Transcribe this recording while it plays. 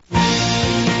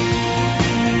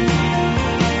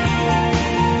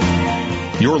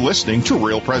You're listening to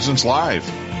Real Presence Live.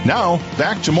 Now,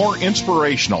 back to more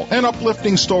inspirational and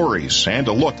uplifting stories and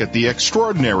a look at the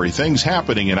extraordinary things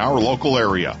happening in our local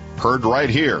area. Heard right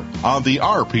here on the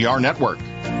RPR Network.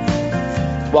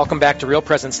 Welcome back to Real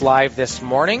Presence Live this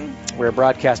morning. We're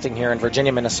broadcasting here in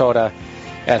Virginia, Minnesota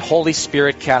at Holy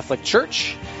Spirit Catholic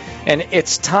Church. And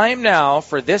it's time now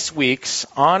for this week's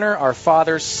Honor Our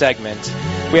Fathers segment.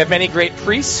 We have many great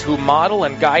priests who model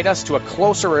and guide us to a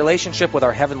closer relationship with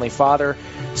our Heavenly Father.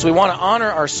 So we want to honor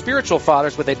our spiritual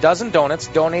fathers with a dozen donuts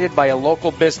donated by a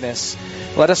local business.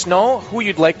 Let us know who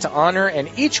you'd like to honor, and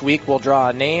each week we'll draw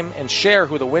a name and share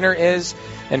who the winner is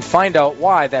and find out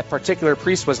why that particular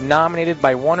priest was nominated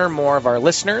by one or more of our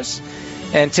listeners.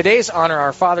 And today's Honor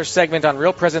Our Father segment on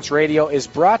Real Presence Radio is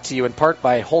brought to you in part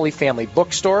by Holy Family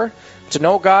Bookstore. To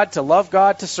know God, to love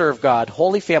God, to serve God,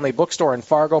 Holy Family Bookstore in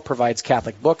Fargo provides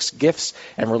Catholic books, gifts,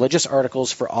 and religious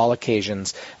articles for all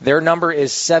occasions. Their number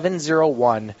is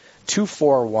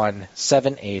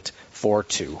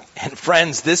 701-241-7842. And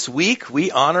friends, this week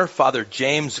we honor Father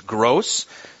James Gross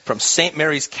from St.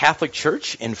 Mary's Catholic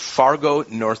Church in Fargo,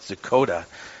 North Dakota.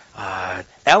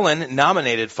 Ellen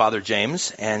nominated Father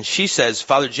James, and she says,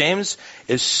 Father James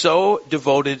is so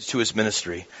devoted to his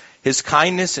ministry. His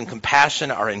kindness and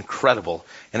compassion are incredible,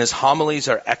 and his homilies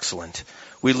are excellent.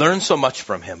 We learn so much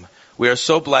from him. We are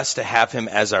so blessed to have him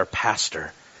as our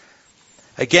pastor.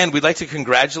 Again, we'd like to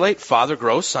congratulate Father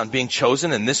Gross on being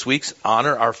chosen in this week's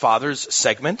Honor Our Fathers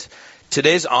segment.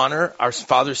 Today's Honor Our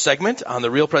Fathers segment on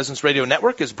the Real Presence Radio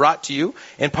Network is brought to you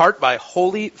in part by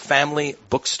Holy Family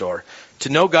Bookstore. To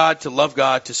know God, to love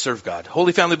God, to serve God.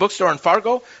 Holy Family Bookstore in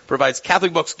Fargo provides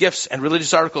Catholic books, gifts, and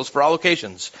religious articles for all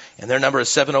occasions. And their number is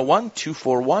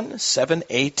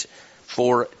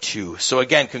 701-241-7842. So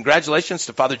again, congratulations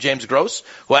to Father James Gross,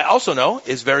 who I also know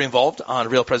is very involved on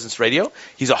Real Presence Radio.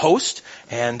 He's a host,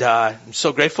 and I'm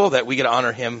so grateful that we get to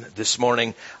honor him this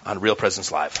morning on Real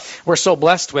Presence Live. We're so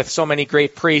blessed with so many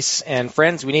great priests and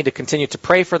friends. We need to continue to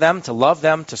pray for them, to love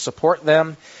them, to support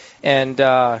them. And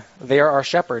they are our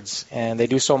shepherds, and they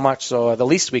do so much. So the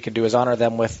least we can do is honor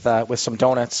them with some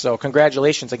donuts. So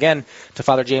congratulations again to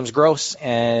Father James Gross,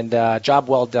 and job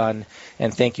well done.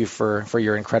 And thank you for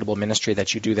your incredible ministry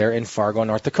that you do there in Fargo,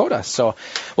 North Dakota. So,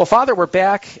 well, Father, we're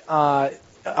back on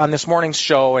this morning's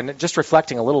show, and just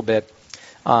reflecting a little bit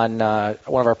on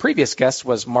one of our previous guests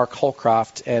was Mark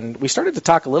Holcroft, and we started to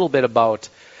talk a little bit about,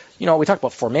 we talked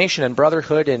about formation and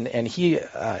brotherhood, and he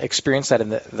experienced that in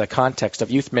the context of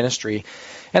youth ministry.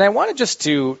 And I wanted just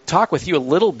to talk with you a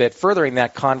little bit furthering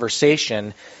that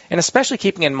conversation, and especially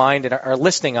keeping in mind in our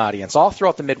listening audience all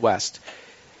throughout the Midwest.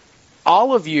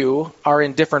 All of you are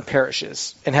in different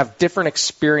parishes and have different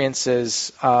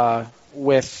experiences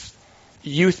with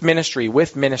youth ministry,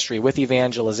 with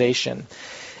evangelization.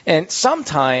 And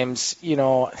sometimes,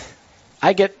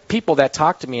 I get people that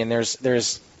talk to me, and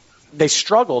they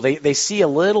struggle. They see a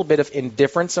little bit of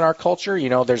indifference in our culture.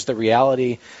 There's the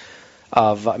reality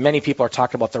of many people are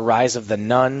talking about the rise of the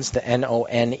nuns, the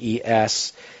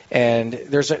Nones, and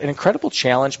there's an incredible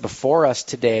challenge before us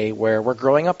today where we're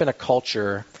growing up in a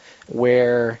culture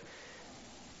where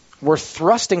we're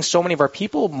thrusting so many of our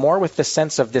people more with the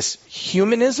sense of this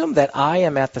humanism that I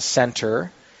am at the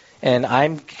center and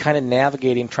I'm kind of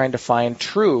navigating, trying to find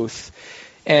truth.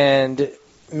 And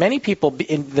many people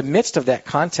in the midst of that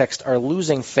context are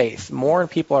losing faith. More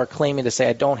people are claiming to say,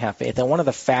 I don't have faith. And one of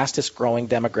the fastest growing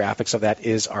demographics of that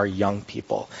is our young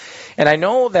people. And I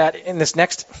know that in this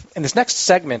next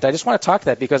segment, I just want to talk to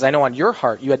that because I know on your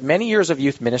heart, you had many years of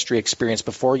youth ministry experience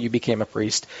before you became a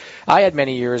priest. I had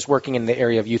many years working in the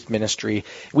area of youth ministry.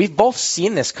 We've both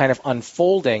seen this kind of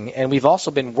unfolding, and we've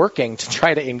also been working to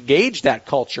try to engage that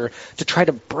culture, to try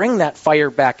to bring that fire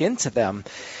back into them.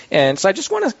 And so I just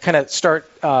want to kind of start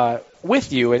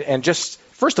with you and just,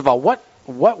 first of all,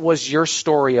 what was your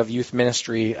story of youth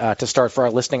ministry to start for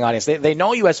our listening audience? They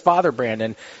know you as Father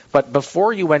Brandon, but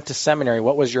before you went to seminary,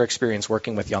 what was your experience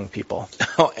working with young people?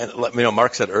 Oh, and let me know,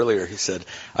 Mark said earlier, he said,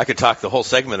 I could talk the whole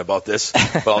segment about this,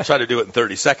 but I'll try to do it in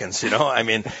 30 seconds, I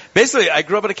mean, basically, I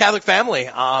grew up in a Catholic family,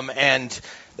 and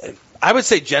I would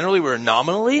say generally we're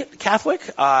nominally Catholic.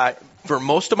 For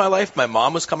most of my life, my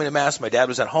mom was coming to Mass, my dad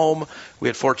was at home, we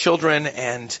had 4 children,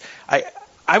 and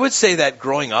I would say that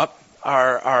growing up,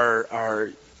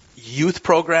 our youth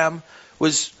program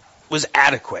was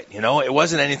adequate. It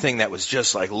wasn't anything that was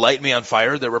just like light me on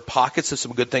fire. There were pockets of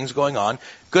some good things going on,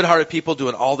 good-hearted people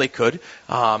doing all they could.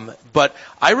 But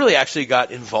I really actually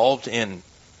got involved in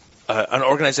an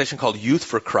organization called Youth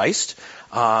for Christ,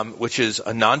 which is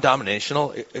a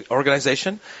non-denominational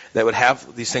organization that would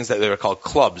have these things that they were called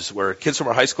clubs, where kids from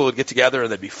our high school would get together and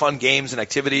there'd be fun games and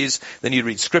activities. Then you'd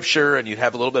read scripture and you'd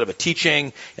have a little bit of a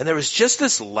teaching. And there was just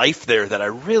this life there that I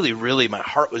really, my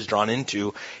heart was drawn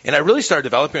into. And I really started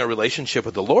developing a relationship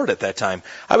with the Lord at that time.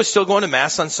 I was still going to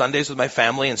Mass on Sundays with my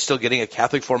family and still getting a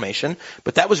Catholic formation,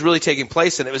 but that was really taking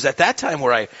place. And it was at that time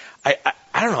where I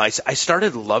don't know, I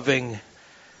started loving,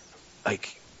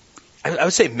 like, I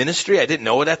would say ministry. I didn't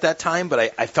know it at that time,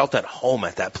 but I felt at home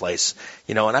at that place,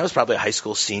 and I was probably a high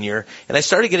school senior, and I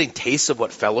started getting tastes of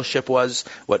what fellowship was,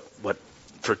 what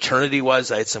fraternity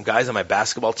was. I had some guys on my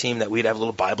basketball team that we'd have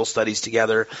little Bible studies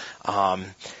together. And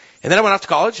then I went off to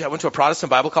college. I went to a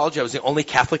Protestant Bible college. I was the only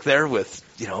Catholic there with,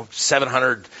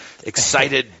 700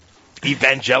 excited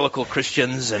evangelical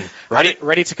Christians and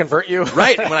ready to convert you.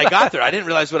 Right. When I got there, I didn't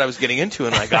realize what I was getting into.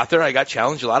 And when I got there, I got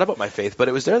challenged a lot about my faith. But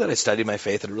it was there that I studied my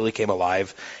faith and it really came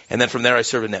alive. And then from there, I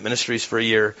served in Net Ministries for a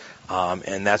year.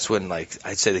 And that's when,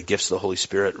 I'd say the gifts of the Holy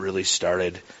Spirit really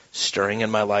started stirring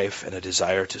in my life and a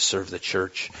desire to serve the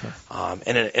church.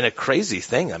 And a crazy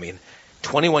thing.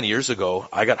 21 years ago,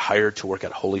 I got hired to work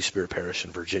at Holy Spirit Parish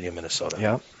in Virginia, Minnesota.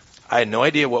 Yeah. I had no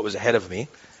idea what was ahead of me.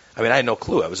 I had no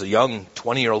clue. I was a young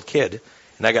 20-year-old kid,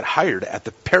 and I got hired at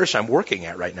the parish I'm working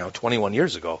at right now 21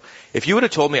 years ago. If you would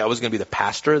have told me I was going to be the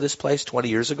pastor of this place 20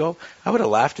 years ago, I would have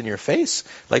laughed in your face.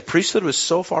 Priesthood was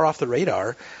so far off the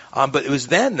radar. But it was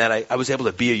then that I was able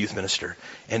to be a youth minister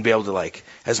and be able to,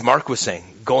 as Mark was saying,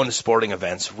 going to sporting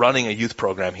events, running a youth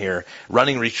program here,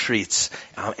 running retreats,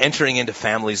 entering into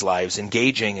families' lives,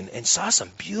 engaging, and saw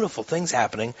some beautiful things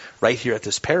happening right here at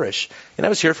this parish. And I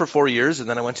was here for 4 years, and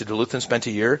then I went to Duluth and spent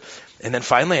a year. And then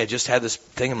finally I just had this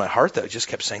thing in my heart that just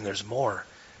kept saying, there's more.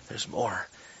 There's more.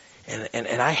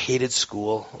 And I hated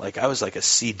school. I was like a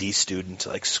CD student.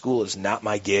 School is not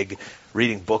my gig.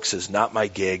 Reading books is not my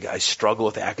gig. I struggle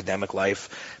with the academic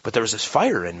life. But there was this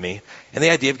fire in me. And the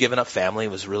idea of giving up family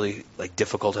was really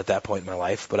difficult at that point in my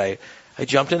life. But I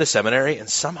jumped into seminary, and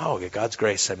somehow, by God's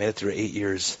grace, I made it through 8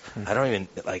 years. I don't even,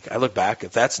 I look back,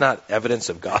 if that's not evidence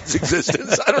of God's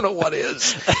existence, I don't know what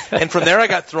is. And from there, I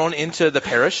got thrown into the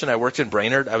parish, and I worked in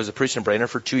Brainerd. I was a priest in Brainerd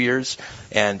for 2 years,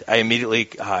 and I immediately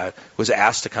was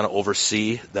asked to kind of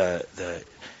oversee the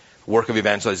work of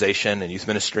evangelization and youth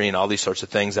ministry and all these sorts of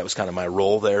things. That was kind of my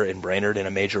role there in Brainerd in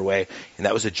a major way, and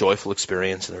that was a joyful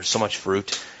experience, and there was so much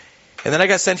fruit. And then I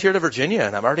got sent here to Virginia,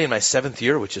 and I'm already in my 7th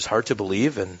year, which is hard to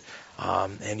believe, and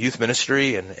youth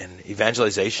ministry and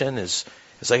evangelization is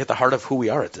at the heart of who we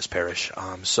are at this parish.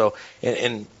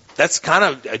 And that's kind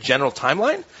of a general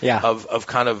timeline of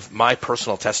kind of my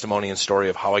personal testimony and story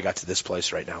of how I got to this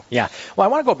place right now. Yeah. Well, I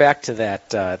want to go back to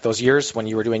that those years when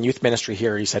you were doing youth ministry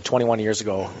here. You said 21 years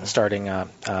ago, starting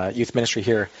youth ministry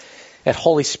here at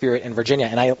Holy Spirit in Virginia.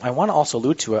 And I want to also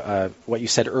allude to what you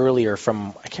said earlier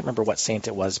from, I can't remember what saint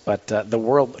it was, but it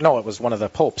was one of the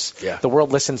popes. Yeah. The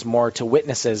world listens more to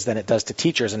witnesses than it does to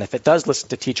teachers. And if it does listen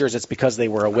to teachers, it's because they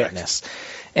were a witness.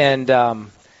 And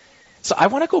so I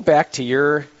want to go back to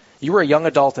you were a young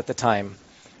adult at the time,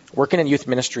 working in youth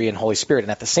ministry in Holy Spirit.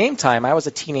 And at the same time, I was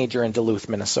a teenager in Duluth,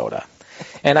 Minnesota.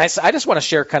 And I just want to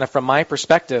share kind of from my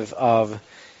perspective of,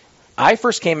 I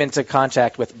first came into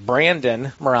contact with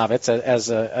Brandon Moravitz as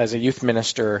a youth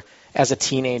minister as a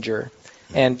teenager.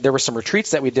 And there were some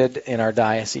retreats that we did in our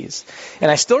diocese. And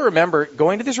I still remember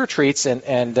going to these retreats,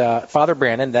 and Father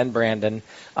Brandon, then Brandon,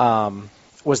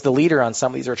 was the leader on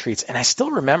some of these retreats. And I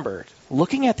still remember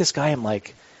looking at this guy, I'm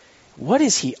like, what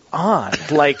is he on?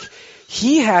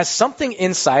 He has something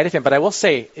inside of him, but I will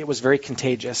say it was very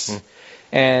contagious.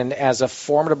 And as a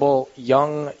formidable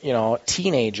young,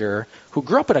 teenager who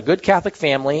grew up in a good Catholic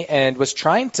family and was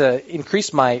trying to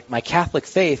increase my Catholic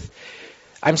faith,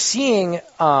 I'm seeing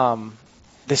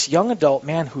this young adult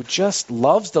man who just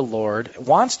loves the Lord,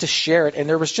 wants to share it, and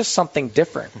there was just something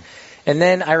different. And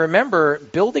then I remember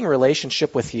building a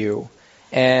relationship with you,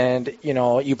 and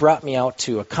you brought me out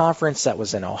to a conference that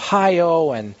was in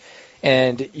Ohio,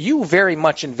 and you very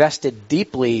much invested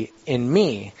deeply in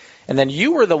me. And then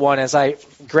you were the one, as I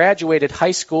graduated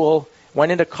high school,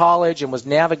 went into college, and was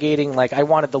navigating, I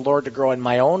wanted the Lord to grow in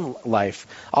my own life.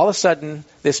 All of a sudden,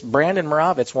 this Brandon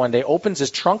Moravitz one day opens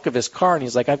his trunk of his car, and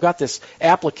he's like, I've got this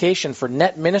application for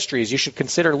Net Ministries. You should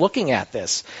consider looking at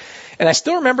this. And I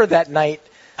still remember that night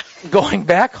going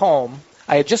back home.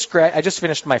 I just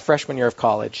finished my freshman year of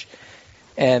college,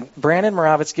 And Brandon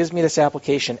Moravitz gives me this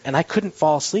application, and I couldn't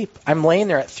fall asleep. I'm laying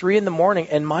there at 3 a.m,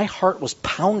 and my heart was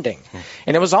pounding.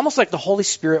 And it was almost like the Holy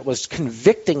Spirit was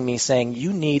convicting me, saying,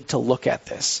 you need to look at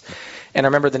this. And I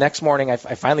remember the next morning, I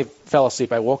finally fell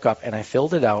asleep. I woke up, and I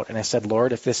filled it out, and I said,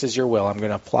 Lord, if this is your will, I'm going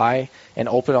to apply and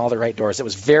open all the right doors. It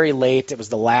was very late. It was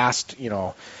the last,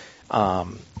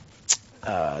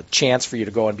 chance for you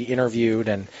to go and be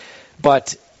interviewed.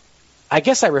 But I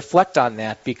guess I reflect on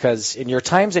that because in your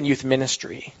times in youth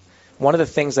ministry, one of the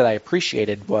things that I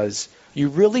appreciated was you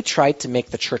really tried to make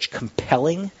the church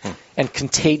compelling and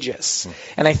contagious.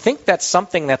 And I think that's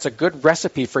something that's a good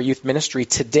recipe for youth ministry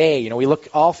today. We look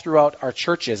all throughout our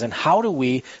churches, and how do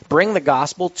we bring the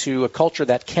gospel to a culture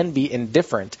that can be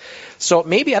indifferent? So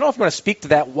maybe, I don't know if you want to speak to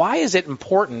that. Why is it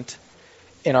important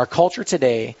in our culture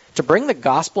today to bring the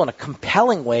gospel in a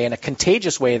compelling way, in a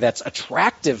contagious way that's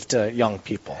attractive to young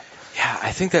people? Yeah,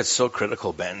 I think that's so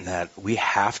critical, Ben, that we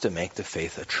have to make the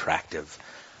faith attractive.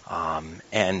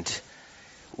 And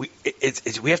we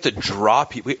have to draw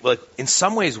people. In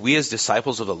some ways, we as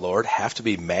disciples of the Lord have to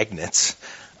be magnets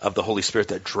of the Holy Spirit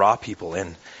that draw people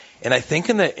in. And I think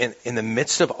in the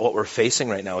midst of what we're facing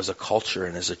right now as a culture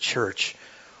and as a church,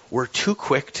 we're too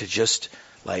quick to just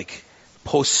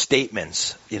post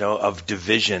statements, of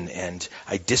division, and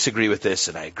I disagree with this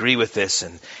and I agree with this,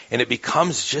 and it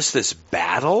becomes just this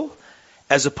battle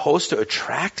as opposed to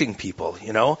attracting people,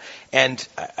 And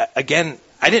again,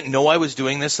 I didn't know I was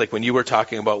doing this. Like when you were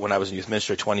talking about when I was in youth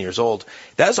ministry at 20 years old,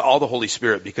 that's all the Holy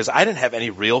Spirit, because I didn't have any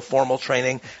real formal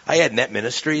training. I had net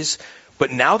ministries.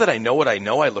 But now that I know what I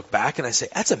know, I look back and I say,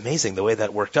 that's amazing the way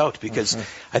that worked out. Because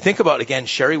I think about, again,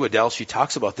 Sherry Waddell, she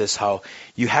talks about this, how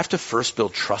you have to first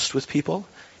build trust with people.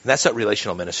 And that's that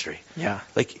relational ministry. Yeah.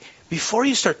 Before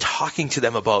you start talking to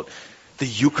them about the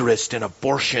Eucharist and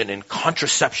abortion and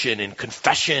contraception and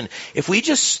confession, if we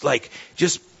just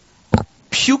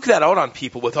puke that out on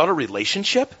people without a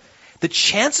relationship, the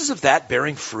chances of that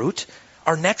bearing fruit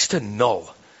are next to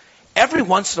null. Every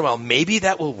once in a while, maybe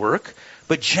that will work,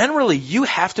 but generally you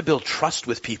have to build trust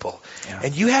with people. Yeah.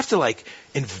 And you have to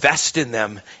invest in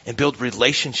them and build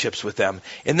relationships with them.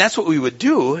 And that's what we would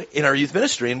do in our youth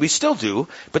ministry, and we still do,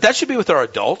 but that should be with our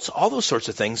adults, all those sorts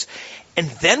of things. And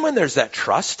then when there's that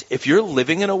trust, if you're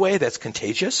living in a way that's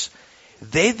contagious,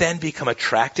 they then become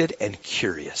attracted and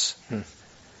curious.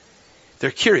 They're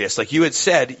curious. Like you had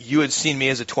said, you had seen me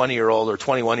as a 20-year-old or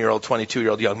 21-year-old,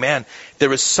 22-year-old young man. There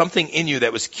was something in you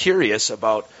that was curious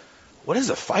about, what is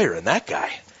the fire in that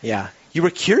guy? Yeah. You were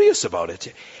curious about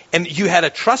it. And you had a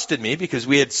trust in me because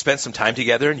we had spent some time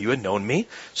together and you had known me.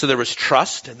 So there was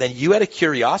trust. And then you had a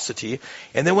curiosity.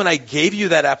 And then when I gave you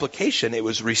that application, it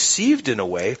was received in a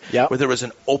way where there was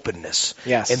an openness.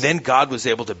 Yes. And then God was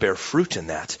able to bear fruit in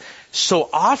that. So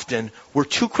often, we're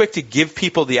too quick to give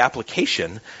people the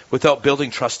application without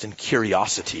building trust and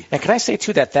curiosity. And can I say,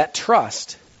 too, that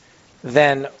trust,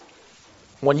 then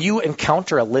when you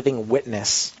encounter a living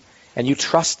witness and you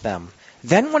trust them,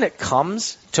 then when it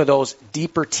comes to those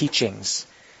deeper teachings,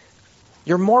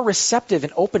 you're more receptive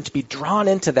and open to be drawn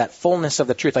into that fullness of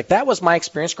the truth. That was my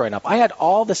experience growing up. I had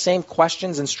all the same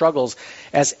questions and struggles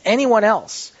as anyone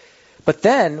else. But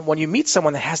then when you meet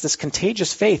someone that has this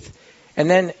contagious faith, and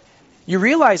then you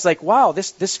realize, wow,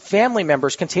 this family member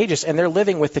is contagious, and they're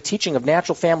living with the teaching of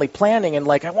natural family planning,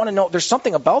 and I want to know, there's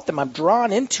something about them. I'm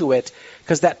drawn into it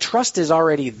because that trust is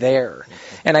already there.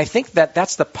 And I think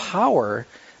that's the power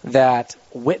that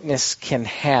witness can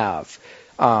have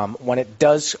when it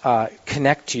does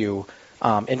connect you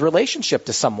in relationship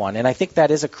to someone. And I think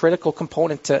that is a critical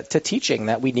component to teaching,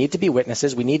 that we need to be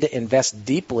witnesses. We need to invest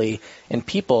deeply in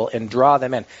people and draw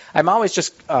them in. I'm always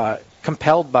just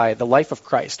compelled by the life of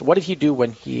Christ. What did he do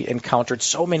when he encountered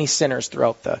so many sinners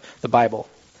throughout the Bible?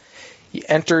 He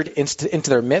entered into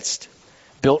their midst,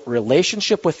 built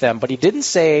relationship with them, but he didn't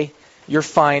say, you're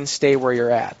fine, stay where you're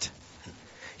at.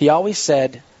 He always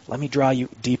said, let me draw you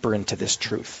deeper into this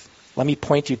truth. Let me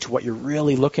point you to what you're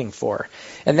really looking for.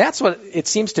 And that's what it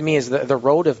seems to me is the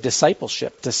road of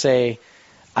discipleship, to say,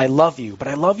 I love you, but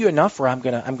I love you enough where I'm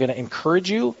gonna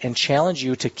encourage you and challenge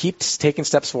you to keep taking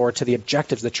steps forward to the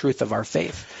objectives, the truth of our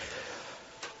faith.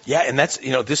 Yeah, and that's,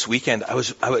 this weekend I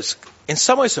was in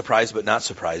some ways surprised but not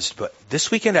surprised. But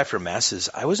this weekend after Masses,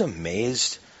 I was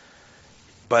amazed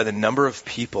by the number of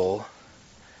people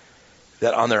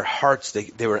that on their hearts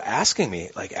they were asking me,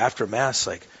 after Mass,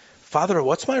 Father,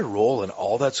 what's my role in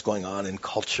all that's going on in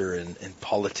culture and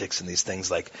politics and these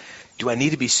things? Do I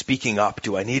need to be speaking up?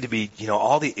 Do I need to be,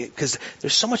 because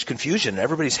there's so much confusion and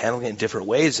everybody's handling it in different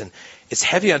ways, and it's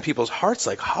heavy on people's hearts.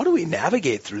 How do we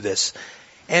navigate through this?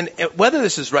 And whether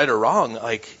this is right or wrong,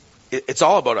 it's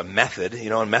all about a method,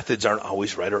 and methods aren't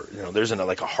always right, or there isn't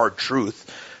like a hard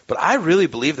truth. But I really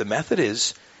believe the method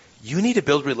is you need to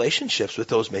build relationships with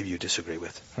those maybe you disagree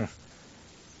with.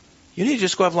 You need to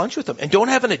just go have lunch with them, and don't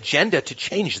have an agenda to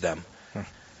change them.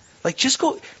 Like, just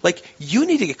go. Like, you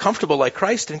need to get comfortable like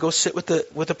Christ and go sit with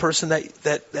the person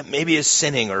that maybe is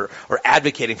sinning or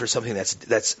advocating for something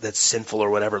that's sinful or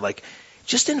whatever. Like,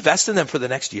 just invest in them for the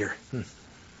next year.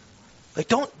 Like,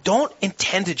 don't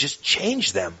intend to just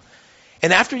change them.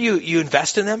 And after you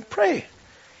invest in them, pray.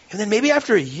 And then maybe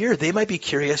after a year, they might be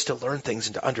curious to learn things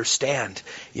and to understand,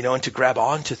 and to grab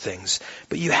onto things.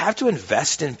 But you have to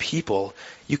invest in people.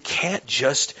 You can't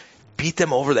just beat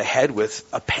them over the head with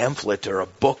a pamphlet or a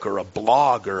book or a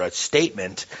blog or a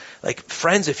statement. Like,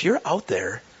 friends, if you're out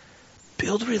there,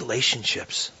 build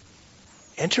relationships.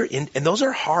 Enter in, and those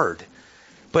are hard.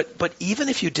 But even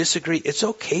if you disagree, it's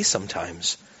okay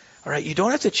sometimes. All right, you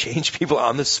don't have to change people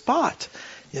on the spot.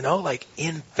 Like,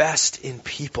 invest in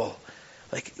people.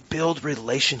 Like, build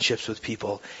relationships with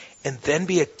people, and then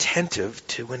be attentive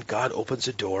to when God opens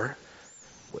a door,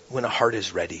 when a heart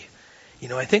is ready.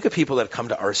 I think of people that come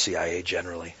to RCIA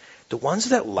generally. The ones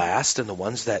that last and the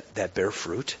ones that bear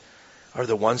fruit are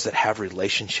the ones that have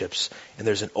relationships, and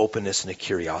there's an openness and a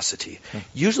curiosity.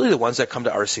 Usually the ones that come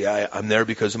to RCIA, I'm there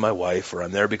because of my wife, or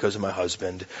I'm there because of my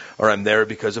husband, or I'm there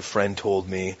because a friend told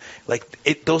me.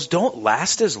 Like, those don't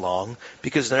last as long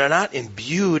because they're not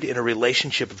imbued in a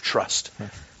relationship of trust.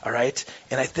 All right?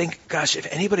 And I think, gosh, if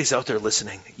anybody's out there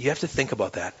listening, you have to think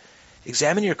about that.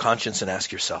 Examine your conscience and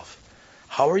ask yourself,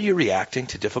 how are you reacting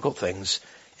to difficult things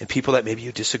and people that maybe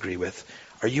you disagree with?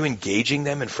 Are you engaging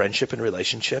them in friendship and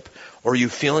relationship? Or are you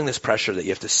feeling this pressure that you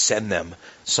have to send them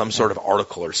some sort of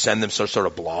article or send them some sort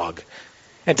of blog?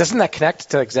 And doesn't that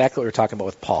connect to exactly what we're talking about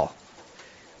with Paul?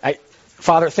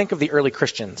 Father, think of the early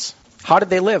Christians. How did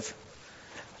they live?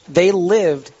 They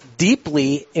lived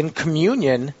deeply in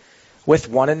communion with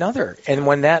one another. And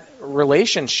when that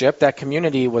relationship, that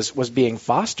community was being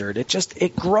fostered,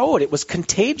 it growed. It was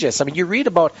contagious. I mean, you read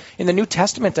about in the New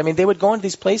Testament, they would go into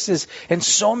these places and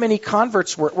so many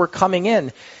converts were coming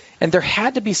in. And there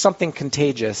had to be something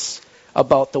contagious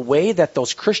about the way that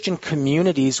those Christian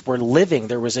communities were living.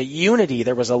 There was a unity,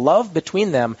 there was a love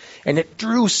between them, and it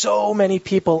drew so many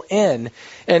people in.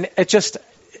 And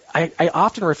I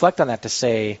often reflect on that to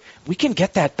say, we can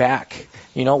get that back.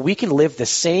 We can live the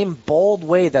same bold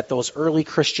way that those early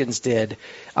Christians did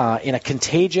in a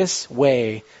contagious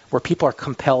way where people are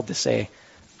compelled to say,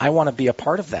 I want to be a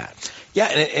part of that. Yeah,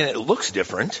 and it looks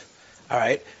different, all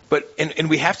right? But and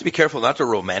we have to be careful not to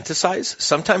romanticize.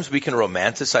 Sometimes we can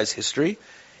romanticize history,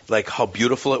 like how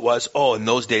beautiful it was. Oh, in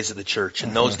those days of the church,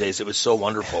 in those days it was so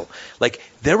wonderful. Like,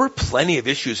 there were plenty of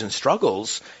issues and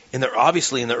struggles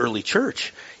obviously in the early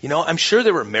church. I'm sure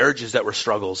there were marriages that were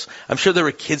struggles. I'm sure there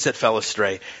were kids that fell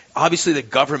astray. Obviously the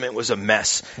government was a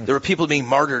mess. There were people being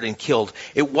martyred and killed.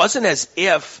 It wasn't as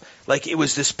if like it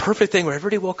was this perfect thing where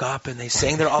everybody woke up and they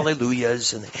sang their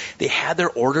alleluias and they had their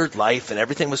ordered life and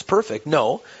everything was perfect.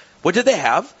 No. What did they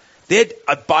have? They had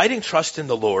abiding trust in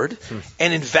the Lord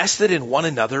and invested in one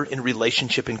another in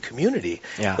relationship and community.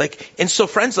 Yeah. And so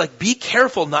friends, be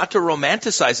careful not to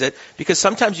romanticize it, because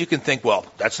sometimes you can think, well,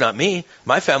 that's not me.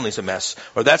 My family's a mess.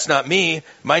 Or that's not me.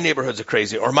 My neighborhood's a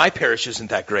crazy. Or my parish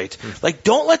isn't that great.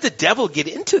 Don't let the devil get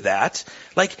into that.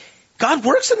 God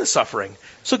works in the suffering.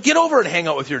 So get over and hang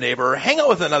out with your neighbor, or hang out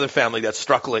with another family that's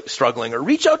struggling, or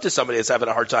reach out to somebody that's having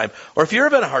a hard time. Or if you're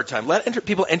having a hard time, let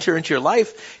people enter into your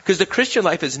life, because the Christian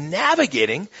life is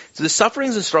navigating through the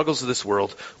sufferings and struggles of this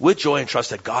world with joy and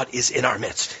trust that God is in our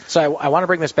midst. So I want to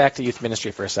bring this back to youth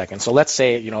ministry for a second. So let's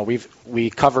say, we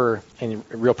cover in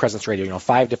Real Presence Radio,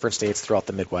 5 different states throughout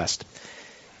the Midwest.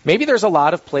 Maybe there's a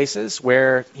lot of places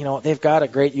where, they've got a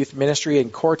great youth ministry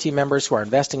and core team members who are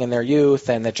investing in their youth,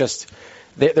 and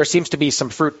there seems to be some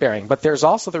fruit bearing. But there's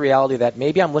also the reality that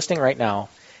maybe I'm listening right now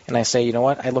and I say, you know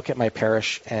what, I look at my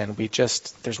parish and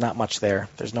there's not much there.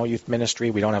 There's no youth ministry.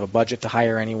 We don't have a budget to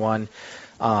hire anyone.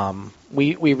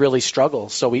 We really struggle.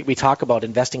 So we talk about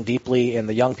investing deeply in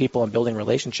the young people and building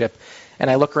relationship. And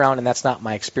I look around and that's not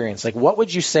my experience. What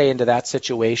would you say into that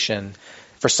situation?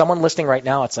 For someone listening right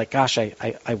now, it's like, gosh,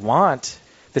 I want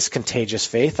this contagious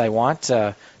faith. I want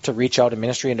to reach out in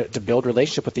ministry and to build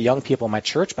relationship with the young people in my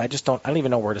church, but I don't even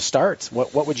know where to start.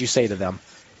 What would you say to them?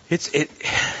 It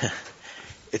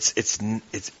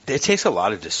takes a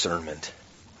lot of discernment.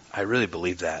 I really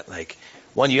believe that.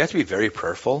 One, you have to be very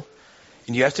prayerful,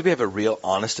 and you have to have a real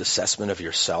honest assessment of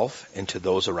yourself and to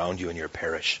those around you in your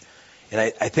parish. And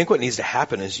I think what needs to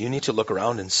happen is you need to look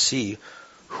around and see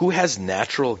who has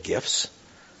natural gifts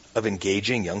of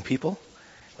engaging young people.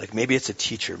 Like maybe it's a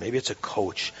teacher, maybe it's a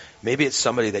coach, maybe it's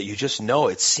somebody that you just know.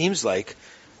 It seems like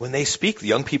when they speak, the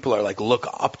young people are like, look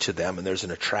up to them and there's an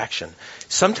attraction.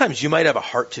 Sometimes you might have a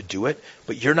heart to do it,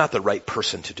 but you're not the right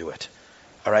person to do it.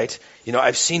 All right?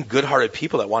 I've seen good-hearted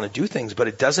people that want to do things, but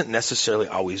it doesn't necessarily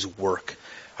always work.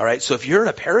 All right? So if you're in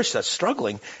a parish that's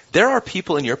struggling, there are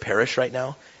people in your parish right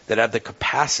now that have the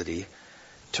capacity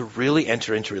to really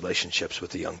enter into relationships with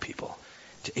the young people.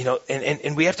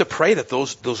 And we have to pray that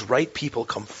those right people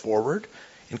come forward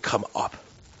and come up.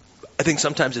 I think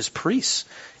sometimes as priests,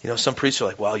 some priests are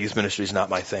like, well, youth ministry is not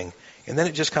my thing. And then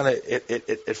it just kind of,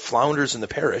 it flounders in the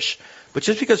parish. But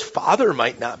just because Father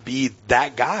might not be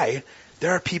that guy,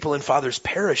 there are people in Father's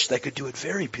parish that could do it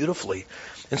very beautifully.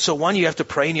 And so one, you have to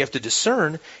pray and you have to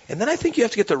discern. And then I think you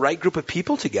have to get the right group of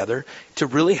people together to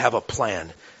really have a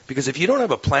plan. Because if you don't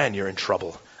have a plan, you're in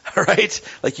trouble. All right?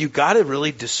 Like you got to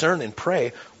really discern and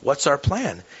pray, what's our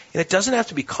plan? And it doesn't have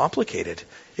to be complicated.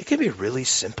 It can be really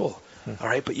simple. All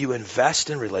right? But you invest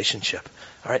in relationship.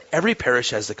 All right? Every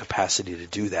parish has the capacity to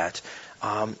do that.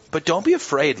 But don't be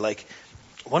afraid. Like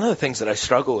one of the things that I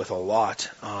struggle with a lot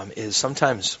is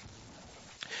sometimes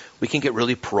we can get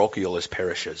really parochial as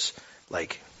parishes.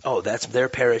 Like, oh, that's their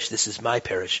parish, this is my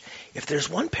parish. If there's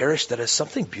one parish that has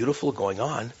something beautiful going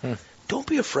on, don't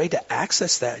be afraid to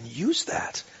access that and use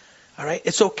that. All right?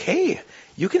 It's okay.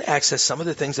 You can access some of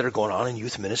the things that are going on in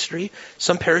youth ministry.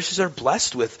 Some parishes are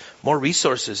blessed with more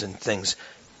resources and things.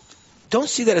 Don't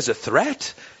see that as a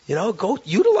threat. Go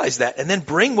utilize that and then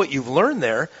bring what you've learned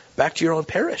there back to your own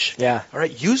parish. Yeah. All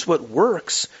right? Use what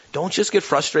works. Don't just get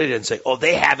frustrated and say, oh,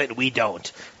 they have it, we don't.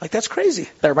 Like, that's crazy.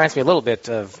 That reminds me a little bit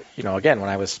of, again, when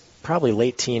I was probably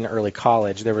late teen, early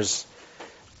college, there was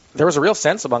a real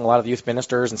sense among a lot of the youth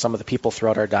ministers and some of the people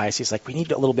throughout our diocese, like we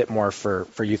need a little bit more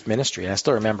for youth ministry. And I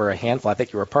still remember a handful, I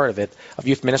think you were a part of it, of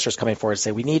youth ministers coming forward and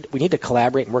say, we need to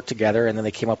collaborate and work together. And then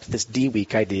they came up with this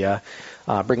D-Week idea,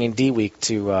 bringing D-Week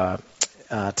to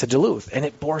Duluth. And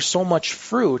it bore so much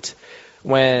fruit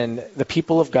when the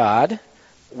people of God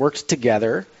worked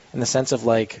together in the sense of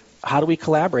like, how do we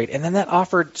collaborate? And then that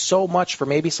offered so much for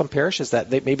maybe some parishes that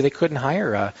maybe they couldn't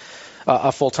hire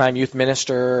a full-time youth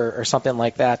minister or something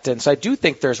like that. And so I do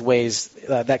think there's ways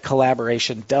that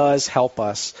collaboration does help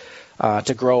us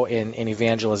to grow in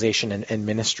evangelization and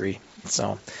ministry.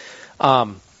 So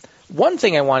one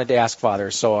thing I wanted to ask,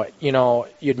 Father, so,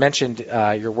 you'd mentioned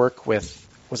your work with,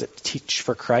 was it Teach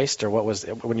for Christ, or what was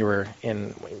it when you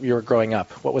were growing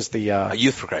up? What was the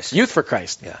Youth for Christ? Youth for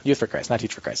Christ. Yeah. Youth for Christ, not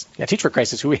Teach for Christ. Yeah, Teach for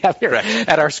Christ is who we have here Correct.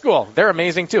 at our school. They're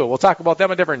amazing too. We'll talk about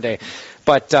them a different day.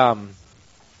 But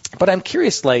I'm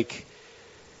curious, like,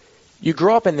 you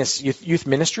grew up in this youth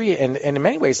ministry, and in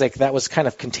many ways, like, that was kind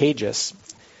of contagious.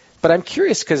 But I'm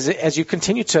curious because as you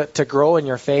continue to grow in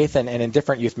your faith and in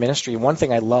different youth ministry, one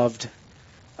thing I loved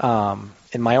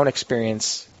in my own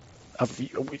experience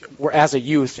as a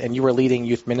youth, and you were leading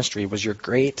youth ministry, was your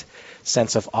great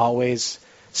sense of always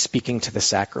speaking to the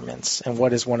sacraments. And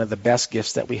what is one of the best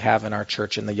gifts that we have in our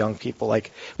church and the young people?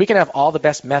 Like, we can have all the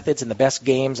best methods and the best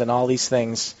games and all these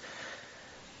things.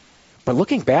 But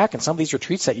looking back in some of these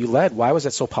retreats that you led, why was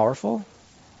it so powerful?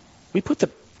 We put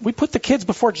the kids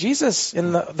before Jesus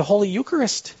in the Holy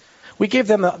Eucharist. We gave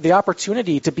them the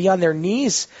opportunity to be on their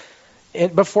knees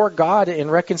before God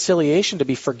in reconciliation, to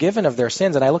be forgiven of their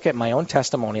sins. And I look at my own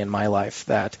testimony in my life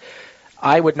that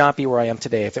I would not be where I am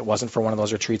today if it wasn't for one of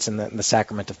those retreats in the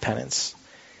sacrament of penance.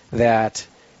 That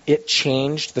it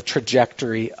changed the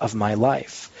trajectory of my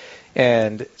life.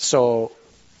 And so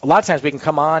a lot of times we can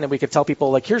come on and we can tell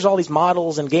people, like, here's all these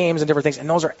models and games and different things, and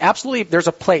those are absolutely, there's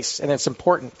a place, and it's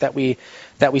important that we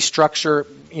structure,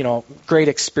 great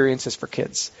experiences for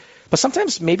kids. But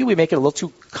sometimes maybe we make it a little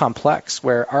too complex,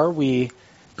 where are we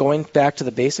going back to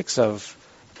the basics of,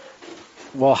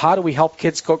 well, how do we help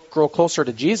kids grow closer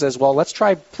to Jesus? Well, let's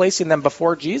try placing them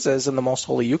before Jesus in the Most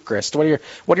Holy Eucharist. What are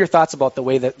your thoughts about the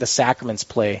way that the sacraments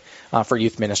play for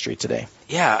youth ministry today?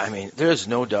 Yeah, there's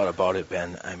no doubt about it,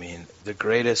 Ben. The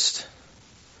greatest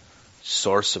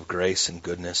source of grace and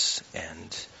goodness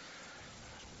and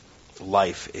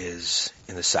life is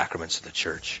in the sacraments of the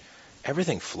church.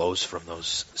 Everything flows from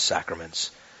those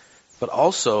sacraments. But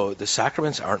also, the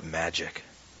sacraments aren't magic.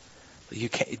 You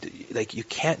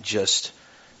can't just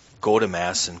go to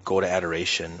Mass and go to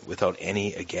adoration without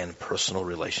any, again, personal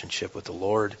relationship with the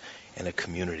Lord and a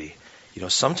community.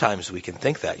 Sometimes we can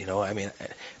think that,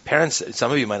 parents,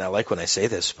 some of you might not like when I say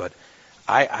this, but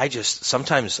I just,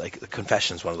 sometimes, like, the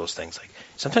confession is one of those things. Like,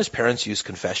 sometimes parents use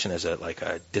confession as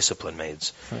a discipline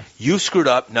maids. You screwed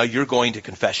up, now you're going to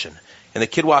confession. And the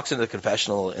kid walks into the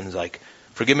confessional and is like,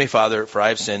 forgive me, Father, for I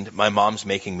have sinned. My mom's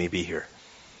making me be here.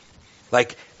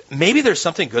 Like, maybe there's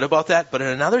something good about that, but in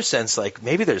another sense, like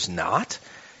maybe there's not.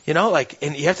 You know, like,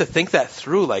 and you have to think that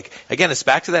through. Like, again, it's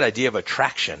back to that idea of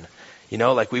attraction. You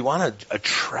know, like we want to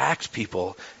attract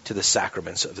people to the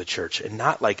sacraments of the church and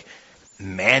not like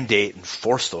mandate and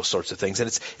force those sorts of things. And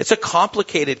it's a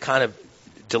complicated kind of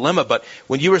dilemma. But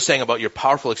when you were saying about your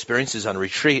powerful experiences on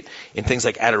retreat in things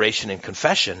like adoration and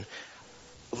confession,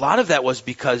 a lot of that was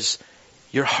because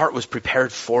your heart was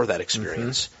prepared for that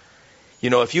experience. Mm-hmm. You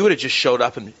know, if you would have just showed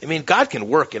up and, I mean, God can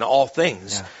work in all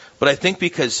things. Yeah. But I think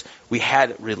because we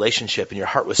had relationship and your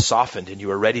heart was softened and you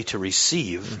were ready to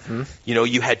receive, mm-hmm. you know,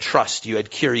 you had trust, you had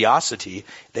curiosity,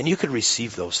 then you could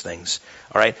receive those things.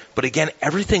 All right. But again,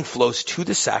 everything flows to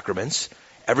the sacraments.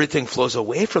 Everything flows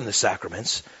away from the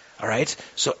sacraments. All right.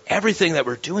 So everything that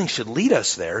we're doing should lead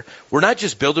us there. We're not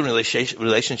just building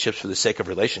relationships for the sake of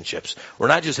relationships. We're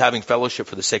not just having fellowship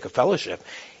for the sake of fellowship.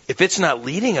 If it's not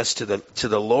leading us to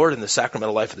the Lord and the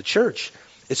sacramental life of the church,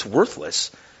 it's worthless.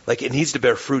 Like, it needs to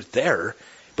bear fruit there.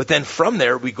 But then from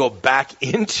there, we go back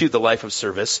into the life of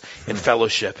service and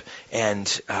fellowship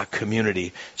and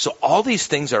community. So all these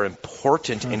things are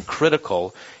important and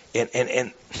critical.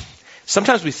 And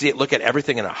sometimes we look at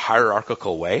everything in a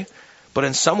hierarchical way. But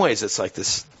in some ways, it's like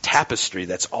this tapestry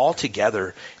that's all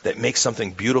together that makes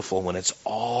something beautiful when it's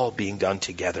all being done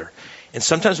together. And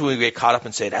sometimes when we get caught up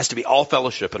and say it has to be all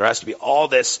fellowship, or it has to be all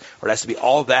this, or it has to be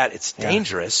all that, it's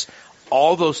dangerous.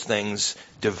 All those things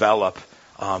develop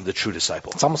the true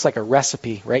disciple. It's almost like a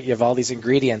recipe, right? You have all these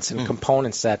ingredients and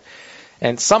components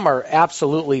and some are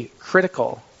absolutely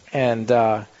critical. And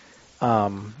but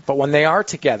when they are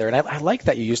together, and I like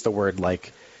that you use the word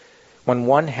like when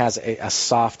one has a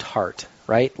soft heart,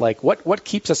 right? Like what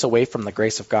keeps us away from the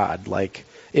grace of God? Like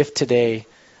if today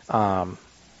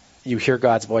you hear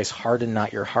God's voice, harden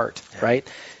not your heart, right?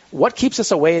 What keeps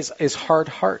us away is hard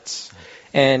hearts.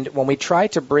 And when we try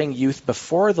to bring youth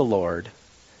before the Lord,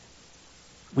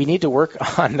 we need to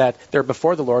work on that. They're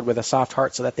before the Lord with a soft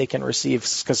heart so that they can receive.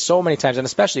 Because so many times, and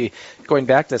especially going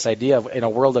back to this idea of in a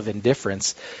world of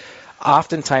indifference,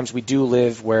 oftentimes we do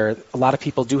live where a lot of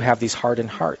people do have these hardened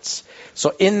hearts.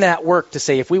 So in that work to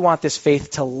say, if we want this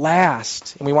faith to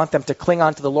last and we want them to cling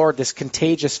on to the Lord, this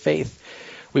contagious faith,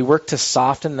 we work to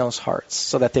soften those hearts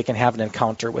so that they can have an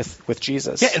encounter with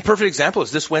Jesus. Yeah, and perfect example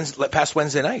is this past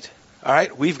Wednesday night. All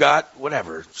right, we've got,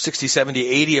 60, 70,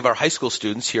 80 of our high school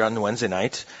students here on Wednesday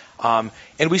night. And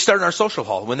we start in our social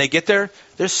hall. When they get there,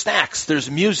 there's snacks, there's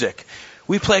music.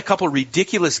 We play a couple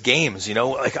ridiculous games, you know.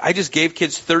 Like I just gave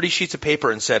kids 30 sheets of paper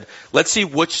and said, let's see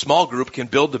which small group can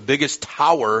build the biggest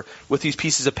tower with these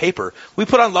pieces of paper. We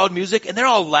put on loud music, and they're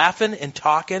all laughing and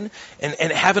talking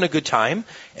and having a good time.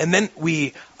 And then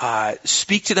we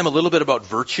speak to them a little bit about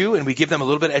virtue, and we give them a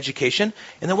little bit of education.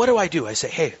 And then what do? I say,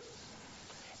 hey,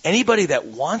 anybody that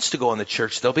wants to go in the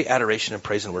church, there'll be adoration and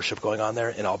praise and worship going on there,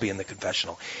 and I'll be in the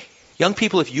confessional. Young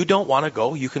people, if you don't want to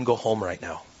go, you can go home right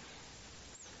now.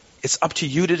 It's up to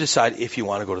you to decide if you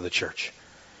want to go to the church.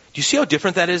 Do you see how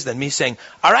different that is than me saying,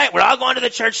 all right, we're all going to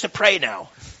the church to pray now?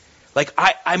 Like,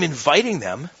 I'm inviting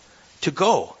them to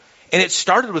go. And it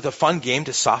started with a fun game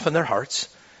to soften their hearts.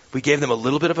 We gave them a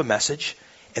little bit of a message,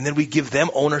 and then we give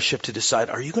them ownership to decide,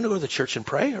 are you going to go to the church and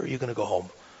pray, or are you going to go home?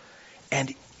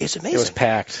 And it's amazing.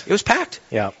 It was packed.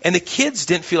 Yeah. And the kids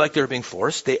didn't feel like they were being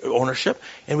forced. Ownership.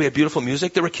 And we had beautiful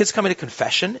music. There were kids coming to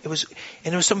confession.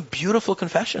 There were some beautiful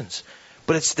confessions.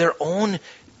 But it's their own,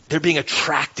 they're being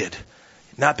attracted,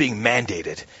 not being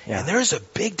mandated. Yeah. And there is a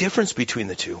big difference between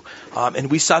the two.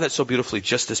 And we saw that so beautifully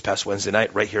just this past Wednesday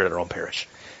night right here at our own parish.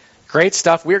 Great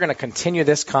stuff. We're going to continue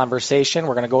this conversation.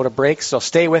 We're going to go to break, so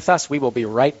stay with us. We will be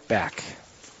right back.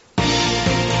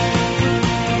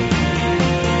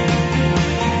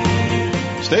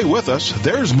 Stay with us.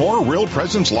 There's more Real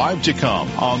Presence Live to come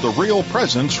on the Real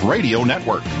Presence Radio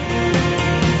Network.